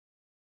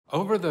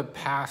Over the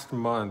past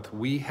month,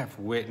 we have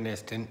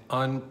witnessed an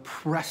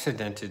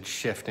unprecedented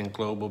shift in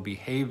global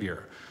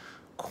behavior.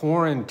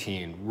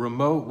 Quarantine,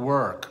 remote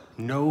work,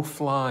 no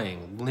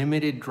flying,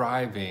 limited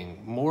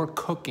driving, more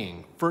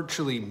cooking,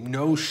 virtually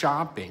no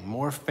shopping,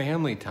 more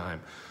family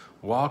time,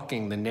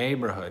 walking the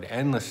neighborhood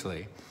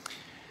endlessly.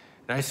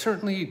 And I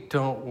certainly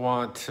don't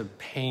want to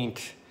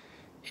paint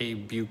a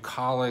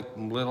bucolic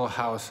Little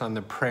House on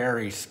the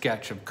Prairie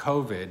sketch of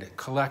COVID.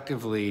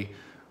 Collectively,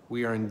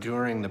 we are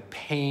enduring the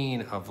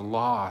pain of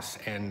loss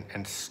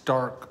and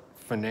stark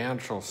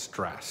financial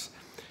stress.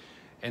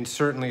 And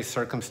certainly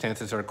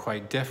circumstances are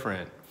quite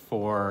different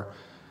for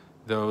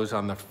those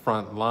on the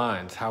front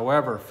lines.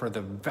 However, for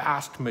the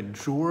vast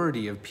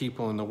majority of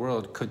people in the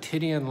world,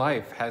 quotidian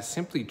life has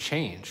simply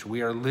changed.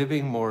 We are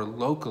living more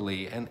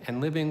locally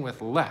and living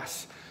with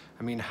less.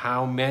 I mean,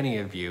 how many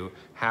of you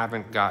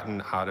haven't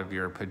gotten out of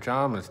your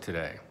pajamas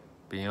today?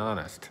 Be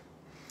honest.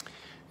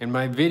 In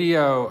my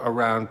video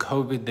around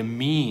COVID the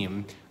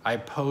meme, I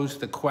posed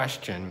the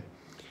question,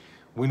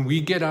 when we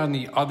get on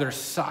the other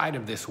side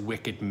of this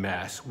wicked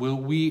mess, will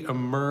we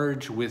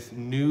emerge with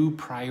new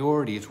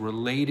priorities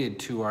related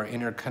to our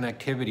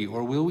interconnectivity,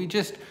 or will we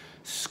just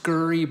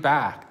scurry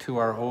back to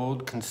our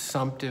old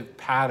consumptive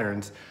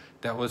patterns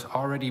that was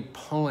already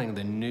pulling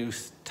the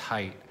noose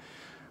tight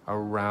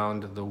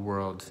around the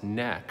world's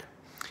neck?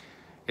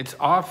 It's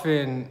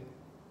often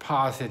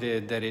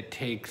posited that it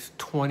takes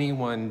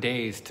 21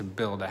 days to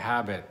build a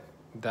habit.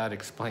 That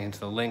explains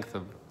the length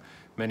of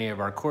many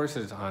of our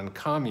courses on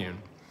Commune.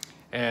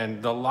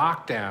 And the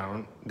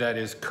lockdown that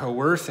is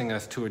coercing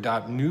us to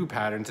adopt new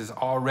patterns is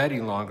already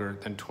longer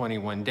than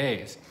 21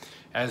 days.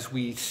 As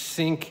we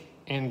sink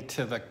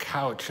into the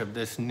couch of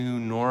this new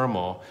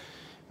normal,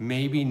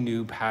 maybe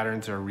new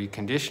patterns are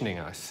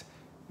reconditioning us.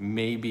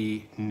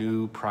 Maybe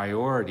new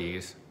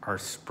priorities are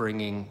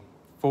springing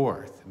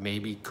forth.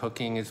 Maybe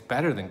cooking is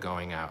better than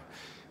going out.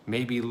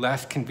 Maybe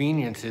less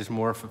convenience is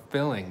more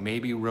fulfilling.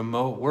 Maybe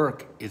remote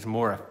work is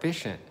more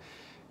efficient.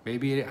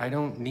 Maybe I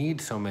don't need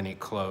so many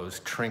clothes,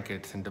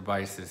 trinkets, and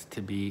devices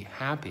to be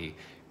happy.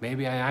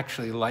 Maybe I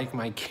actually like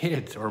my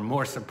kids, or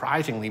more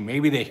surprisingly,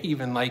 maybe they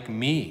even like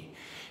me.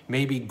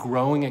 Maybe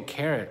growing a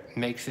carrot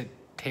makes it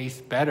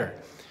taste better.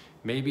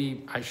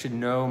 Maybe I should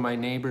know my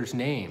neighbor's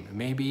name.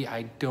 Maybe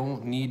I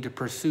don't need to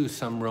pursue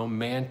some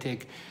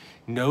romantic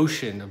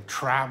notion of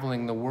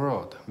traveling the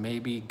world.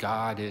 Maybe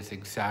God is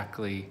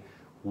exactly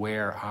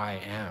where I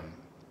am.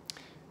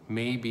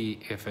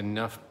 Maybe if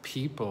enough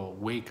people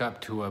wake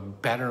up to a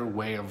better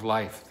way of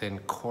life, then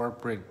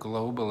corporate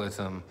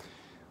globalism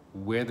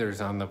withers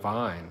on the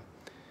vine.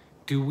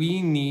 Do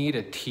we need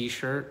a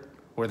t-shirt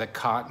where the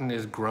cotton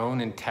is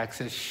grown in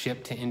Texas,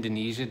 shipped to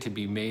Indonesia to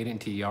be made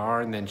into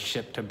yarn, then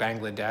shipped to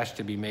Bangladesh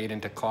to be made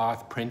into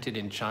cloth, printed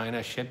in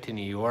China, shipped to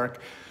New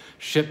York,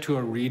 shipped to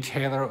a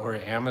retailer or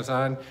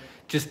Amazon,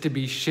 just to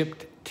be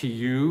shipped to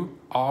you,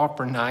 all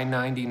for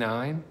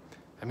 $9.99?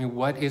 I mean,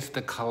 what is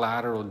the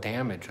collateral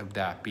damage of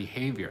that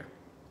behavior?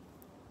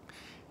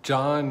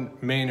 John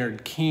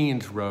Maynard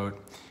Keynes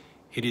wrote,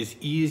 "It is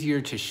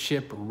easier to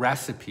ship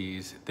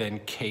recipes than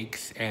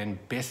cakes and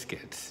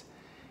biscuits."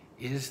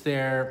 Is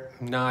there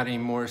not a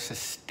more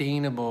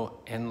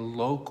sustainable and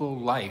local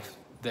life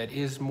that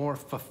is more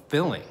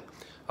fulfilling?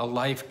 A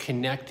life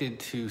connected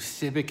to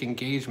civic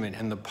engagement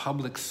and the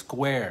public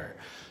square,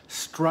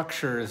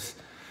 structures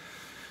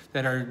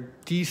that are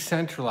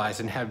decentralized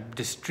and have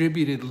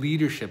distributed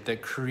leadership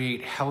that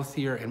create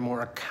healthier and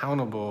more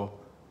accountable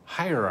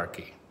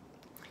hierarchy?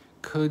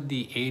 Could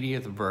the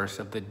 80th verse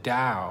of the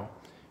Tao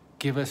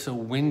give us a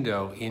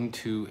window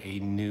into a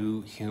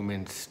new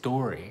human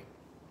story?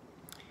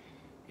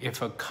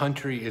 If a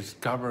country is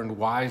governed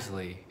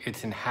wisely,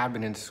 its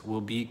inhabitants will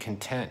be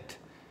content.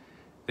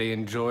 They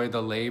enjoy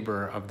the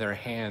labor of their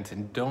hands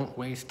and don't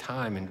waste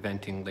time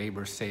inventing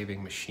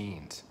labor-saving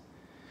machines.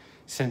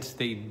 Since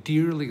they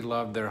dearly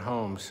love their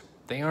homes,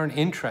 they aren't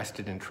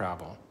interested in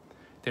travel.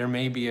 There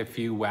may be a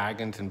few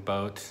wagons and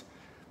boats,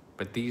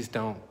 but these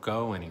don't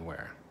go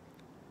anywhere.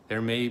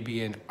 There may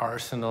be an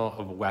arsenal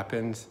of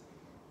weapons,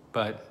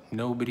 but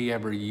nobody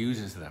ever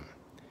uses them.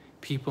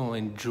 People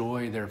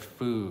enjoy their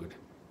food,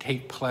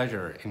 take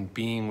pleasure in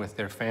being with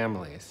their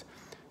families,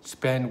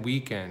 spend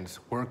weekends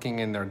working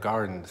in their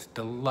gardens,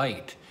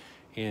 delight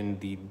in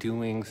the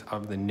doings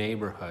of the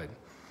neighborhood.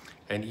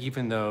 And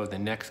even though the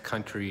next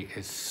country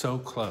is so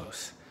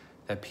close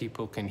that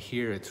people can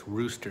hear its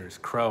roosters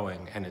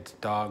crowing and its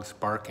dogs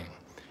barking,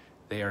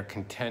 they are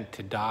content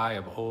to die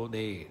of old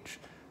age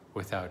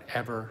without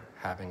ever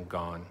having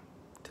gone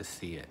to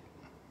see it.